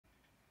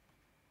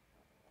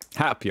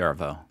Hap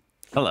Yarvo.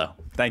 Hello.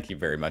 Thank you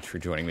very much for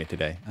joining me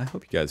today. I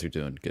hope you guys are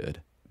doing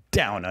good.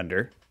 Down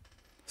under.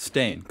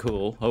 Staying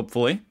cool,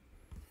 hopefully.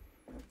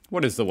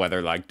 What is the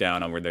weather like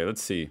down over there?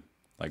 Let's see.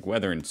 Like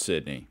weather in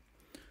Sydney.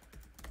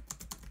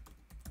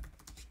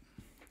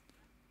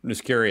 I'm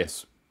just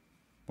curious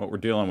what we're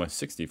dealing with.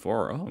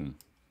 64. Oh,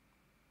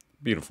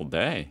 beautiful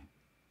day.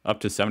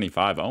 Up to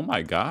 75. Oh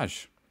my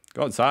gosh.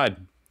 Go outside.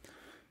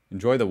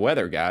 Enjoy the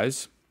weather,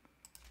 guys.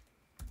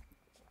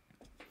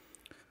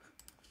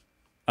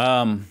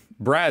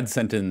 Brad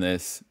sent in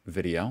this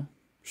video.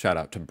 Shout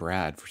out to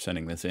Brad for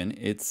sending this in.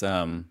 It's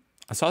I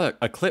saw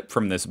a clip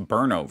from this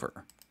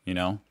burnover, you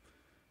know,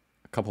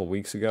 a couple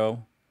weeks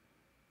ago.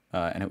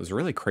 And it was a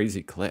really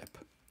crazy clip.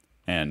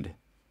 And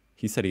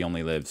he said he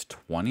only lives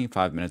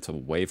 25 minutes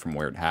away from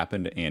where it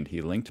happened, and he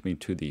linked me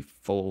to the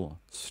full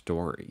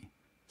story.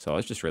 So I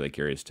was just really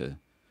curious to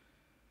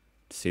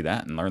see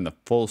that and learn the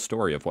full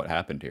story of what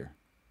happened here.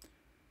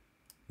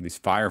 These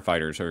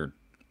firefighters are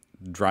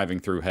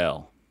driving through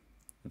hell.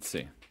 Let's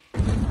see.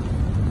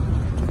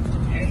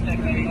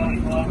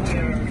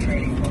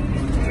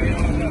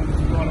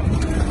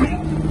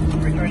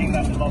 Returning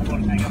back to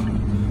Lockwood, hang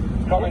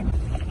on. Coming.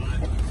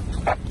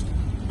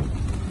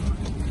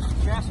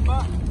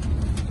 Jasper.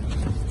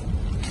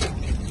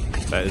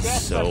 That is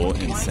so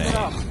insane.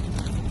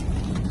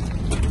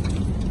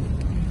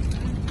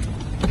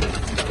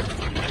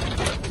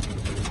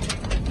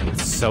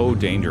 It's so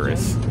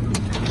dangerous.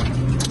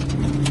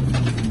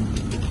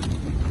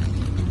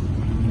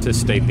 To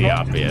state the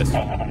obvious.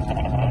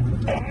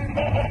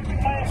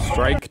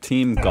 Strike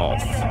Team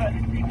Golf.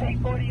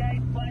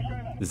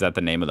 Is that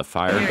the name of the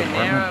fire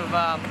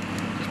department?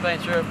 Just been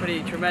through a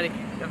pretty traumatic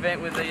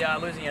event with the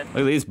losing it.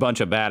 Look at these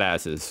bunch of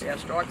badasses. Our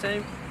strike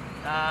team.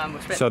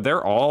 So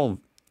they're all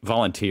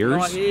volunteers?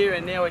 Right here,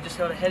 and now we're just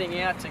sort of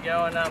heading out to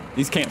go and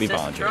these can't be assess the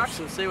volunteers. trucks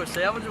and see what's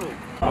salvageable.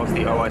 I was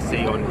the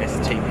OIC on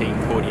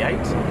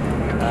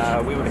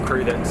STP-48. We were the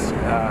crew that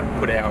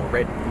put our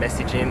red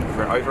message in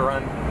for an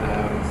overrun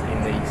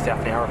in the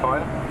South Nowra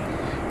fire.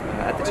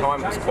 At the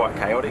time, it was quite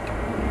chaotic.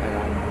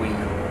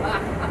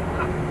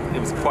 It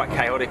was quite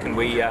chaotic, and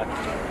we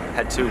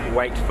had to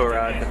wait for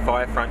the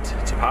fire front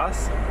to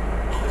pass.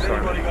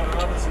 Anybody got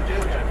another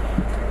suggestion?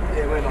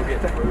 Yeah, we're not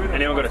getting through it.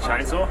 Anyone got a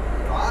chainsaw?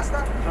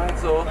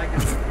 Chainsaw.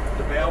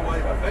 The bow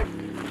wave, I think.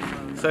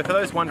 So for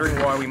those wondering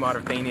why we might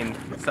have been in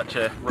such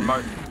a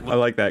remote... I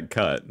like that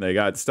cut. They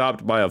got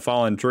stopped by a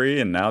fallen tree,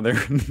 and now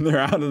they're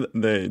out of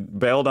they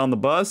bailed on the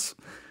bus,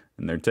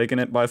 and they're taking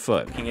it by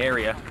foot.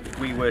 ...area,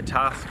 we were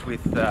tasked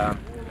with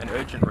an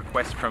urgent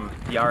request from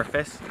the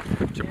RFS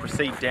to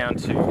proceed down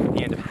to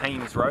the end of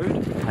Haynes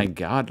Road. My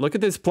God, look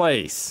at this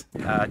place.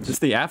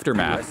 Just the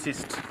aftermath. To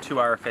assist two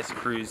RFS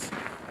crews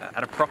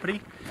at a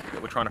property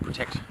that we're trying to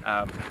protect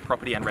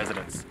property and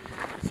residents.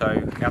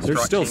 So our strike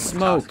still team was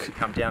smoke. tasked to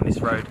come down this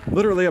road,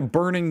 Literally a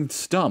burning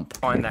stump.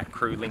 find that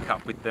crew, link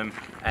up with them,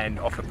 and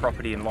offer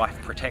property and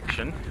life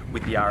protection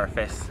with the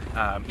RFS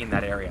in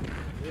that area.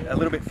 A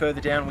little bit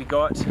further down we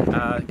got,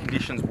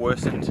 conditions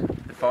worsened.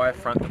 The fire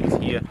front that was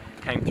here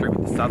came through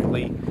with the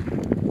southerly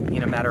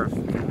in a matter of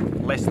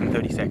less than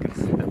 30 seconds.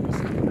 It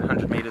was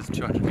 100 metres,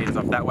 200 metres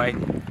off that way.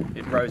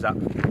 It rose up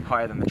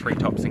higher than the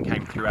treetops and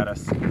came through at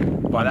us.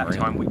 By that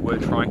time, we were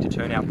trying to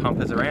turn our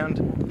pumpers around.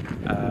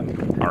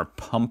 Our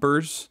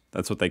pumpers?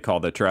 That's what they call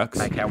the trucks?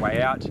 Make our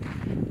way out,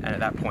 and at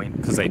that point...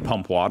 Because they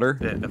pump water?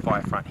 The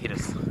fire front hit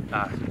us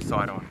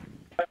side on.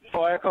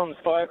 Fire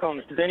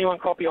comms. Does anyone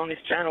copy on this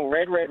channel?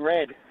 Red.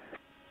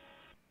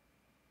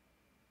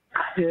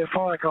 Yeah,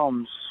 fire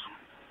comms.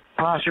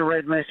 Pass your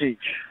red message.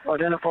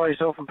 Identify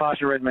yourself and pass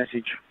your red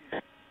message.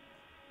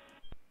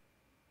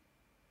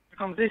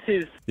 This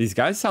is These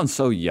guys sound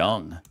so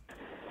young.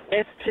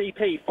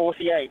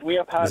 STP-48. We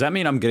are part Does that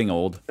mean I'm getting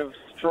old? of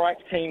Strike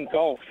Team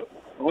Golf.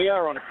 We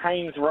are on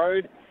Haynes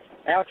Road.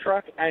 Our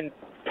truck and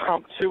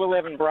pump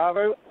 211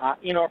 Bravo are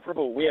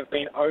inoperable. We have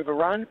been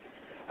overrun.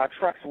 Our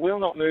trucks will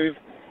not move.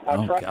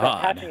 Our trucks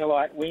are catching a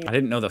light. We I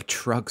didn't know the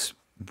trucks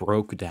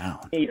broke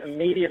down. need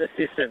immediate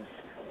assistance.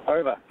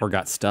 Over. Or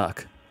got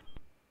stuck.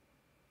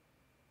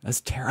 That's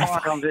Fire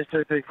terrifying. comms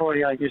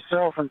STP-48.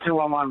 Yourself and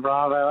 211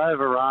 Bravo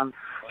overrun.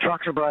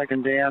 Trucks are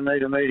broken down.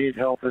 Need immediate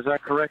help. Is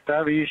that correct?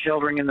 Over. You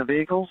sheltering in the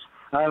vehicles?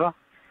 Over.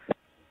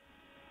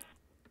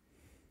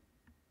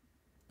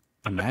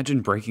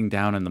 Imagine breaking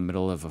down in the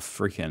middle of a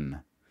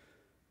freaking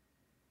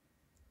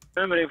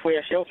Affirmative, we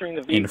are sheltering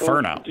the vehicles.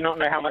 Inferno. We do not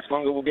know how much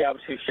longer we'll be able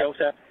to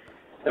shelter.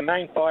 The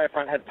main fire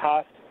front has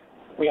passed.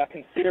 We are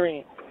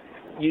considering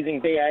using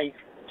BA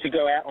to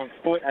go out on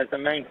foot as the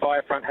main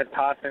fire front has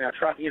passed and our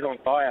truck is on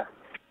fire.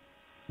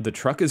 The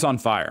truck is on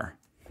fire.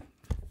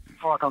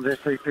 Fire comms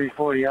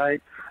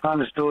STP-48.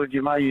 Understood.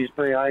 You may use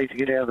BA to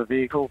get out of the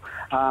vehicle.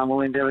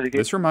 We'll endeavour to get...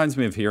 This reminds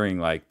me of hearing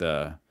like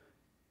the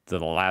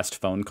last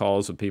phone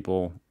calls of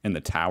people in the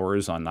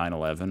towers on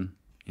 9/11.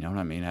 You know what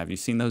I mean? Have you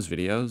seen those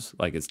videos?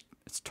 Like it's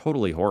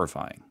totally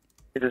horrifying.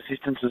 Get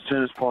assistance as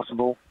soon as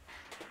possible.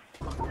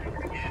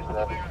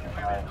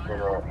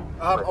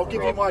 I'll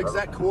give you my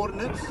exact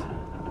coordinates.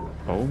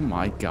 Oh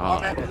my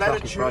god.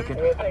 Latitude 34.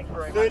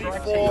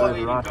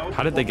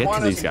 How did they get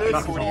to these guys?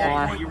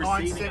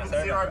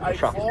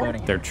 97084.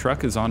 Their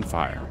truck is on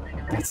fire.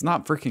 That's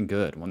not freaking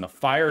good. When the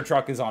fire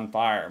truck is on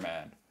fire,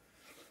 man.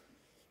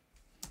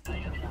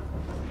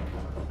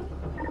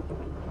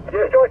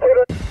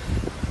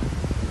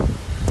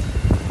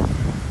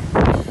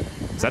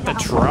 Is that the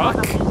truck?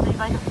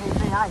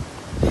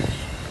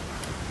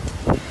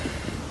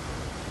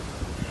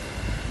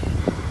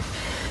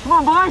 Come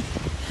on, boys.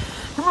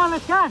 Come on,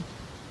 let's go.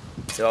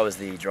 So I was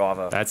the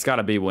driver That's got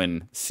to be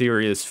when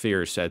serious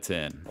fear sets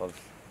in. of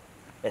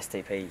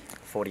STP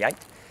 48.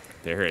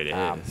 There it is.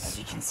 As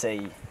you can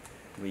see,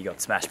 we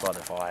got smashed by the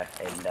fire,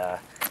 and I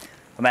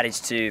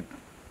managed to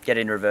get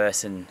in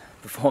reverse and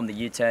perform the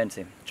U-turn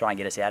to try and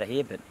get us out of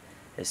here. But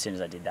as soon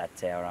as I did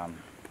that, our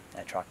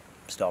truck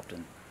stopped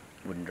and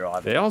wouldn't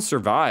drive. They all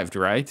survived,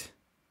 right?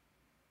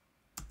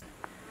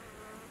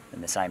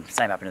 And the same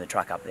happened to the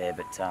truck up there,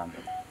 but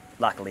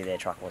luckily their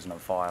truck wasn't on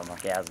fire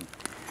like ours. And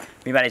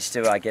we managed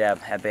to get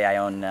our BA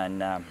on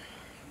and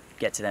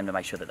get to them to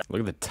make sure that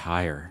Look at the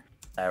tire.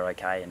 they were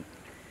okay, and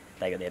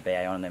they got their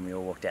BA on, and then we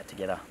all walked out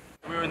together.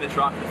 We were in the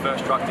truck, the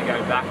first truck to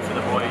go back to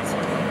the boys.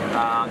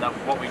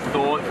 What we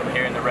thought from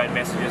hearing the red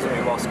messages and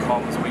we lost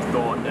comms, we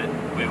thought that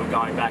we were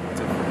going back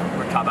to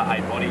recover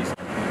 8 bodies.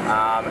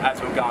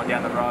 As we were going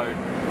down the road,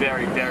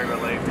 very, very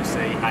relieved to see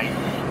 8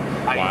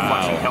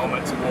 flashing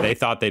helmets. They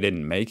thought they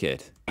didn't make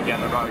it.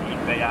 Down the road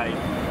in BA,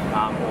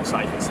 all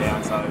safe and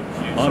sound. So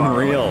huge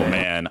Unreal,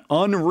 man.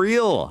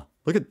 Unreal.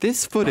 Look at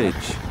this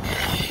footage.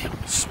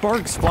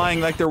 Sparks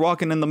flying like they're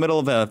walking in the middle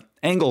of an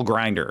angle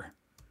grinder.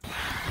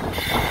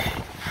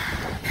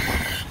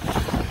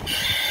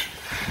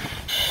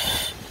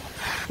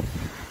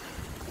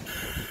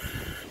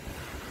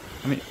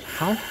 I mean,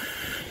 how?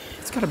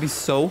 It's gotta be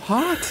so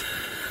hot.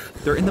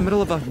 They're in the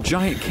middle of a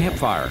giant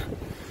campfire.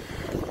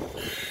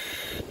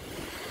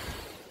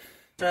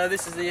 So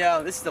this is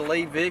the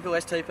lead vehicle,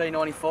 STP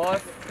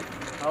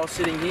 95. I was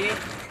sitting here.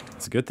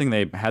 It's a good thing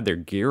they had their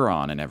gear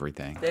on and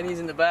everything. Danny's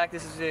in the back.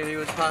 This is who he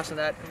was passing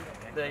the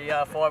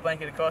fire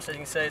blanket across. As you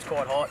can see, it's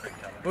quite hot.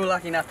 We were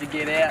lucky enough to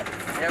get out.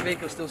 Our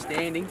vehicle's still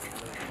standing.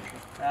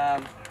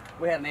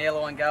 We had an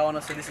airline go on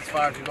us, so this is as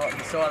far as we got,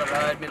 the side of the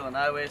road, middle of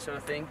nowhere sort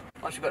of thing.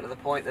 Once we got to the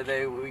point that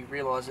we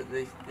realised that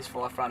this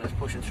fire front was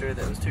pushing through,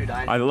 that it was too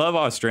dangerous. I love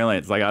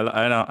Australians. Like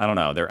I don't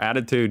know. Their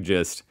attitude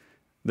just,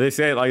 they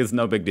say it like it's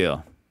no big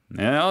deal.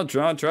 Yeah,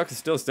 truck is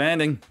still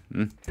standing.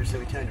 So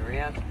we turned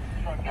around.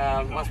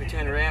 Once we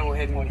turned around, we're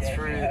heading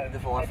through the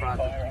fire front.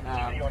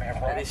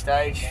 At this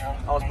stage,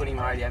 I was putting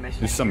radio messages.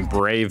 There's some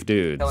brave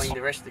dudes. Telling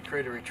the rest of the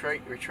crew to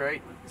retreat.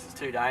 This is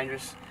too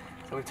dangerous.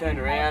 So we turned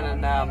around,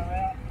 and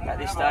at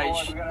this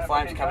stage, the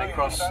flames coming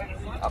across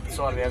up the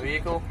side of our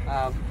vehicle.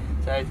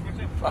 So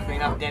luckily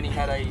enough, Danny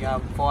had a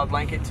fire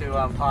blanket to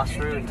pass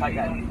through and take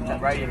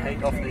that radiant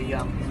heat off the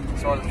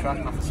side of the truck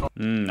and off the side.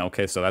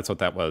 Okay, so that's what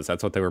that was.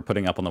 That's what they were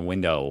putting up on the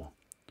window.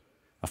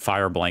 A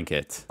fire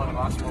blanket. We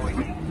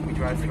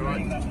drove through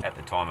it. At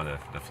the time of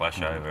the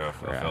flashover,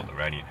 I felt the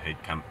radiant heat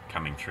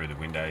coming through the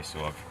window,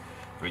 so I've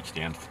reached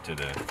down to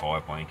the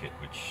fire blanket,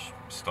 which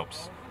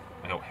helps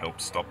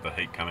stop the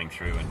heat coming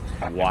through and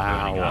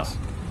burning us.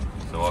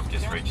 So I've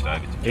just reached over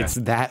to It's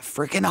that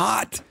freaking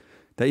hot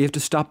that you have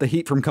to stop the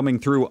heat from coming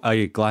through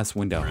a glass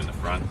window. in the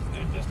front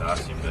and just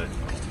asked him to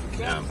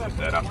put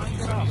that up on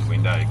his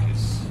window,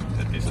 because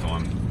at this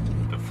time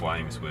the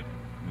flames were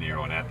near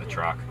on out the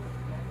truck,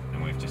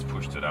 and we've just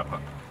pushed it up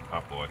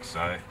like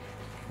so.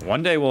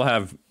 One day we'll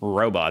have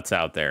robots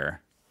out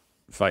there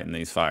fighting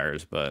these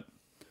fires, but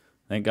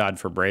thank God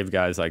for brave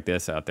guys like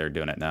this out there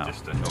doing it now.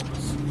 Just to help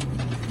us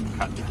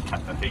cut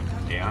the heat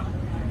down.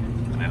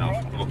 And then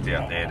I've looked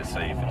out there to see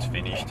if it's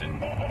finished,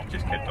 and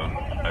just kept on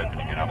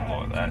opening it up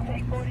like that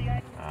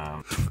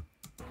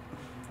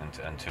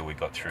until we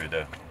got through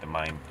the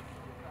main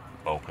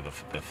bulk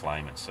of the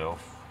flame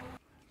itself.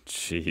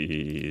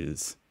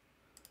 Jeez.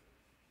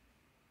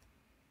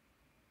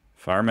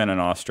 Firemen in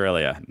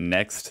Australia,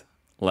 next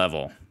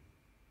level.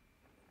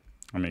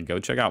 I mean, go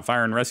check out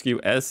Fire and Rescue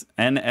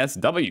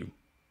NSW.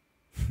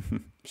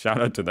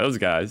 Shout out to those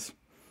guys.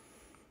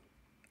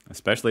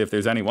 Especially if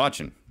there's any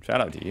watching.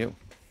 Shout out to you.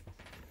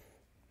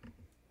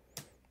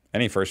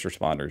 Any first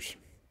responders.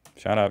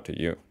 Shout out to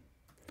you.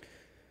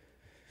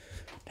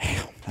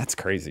 Damn, that's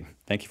crazy.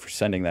 Thank you for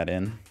sending that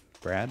in,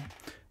 Brad.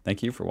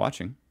 Thank you for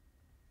watching.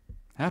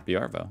 Happy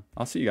Arvo.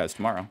 I'll see you guys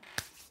tomorrow.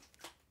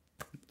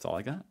 That's all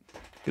I got.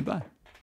 Goodbye.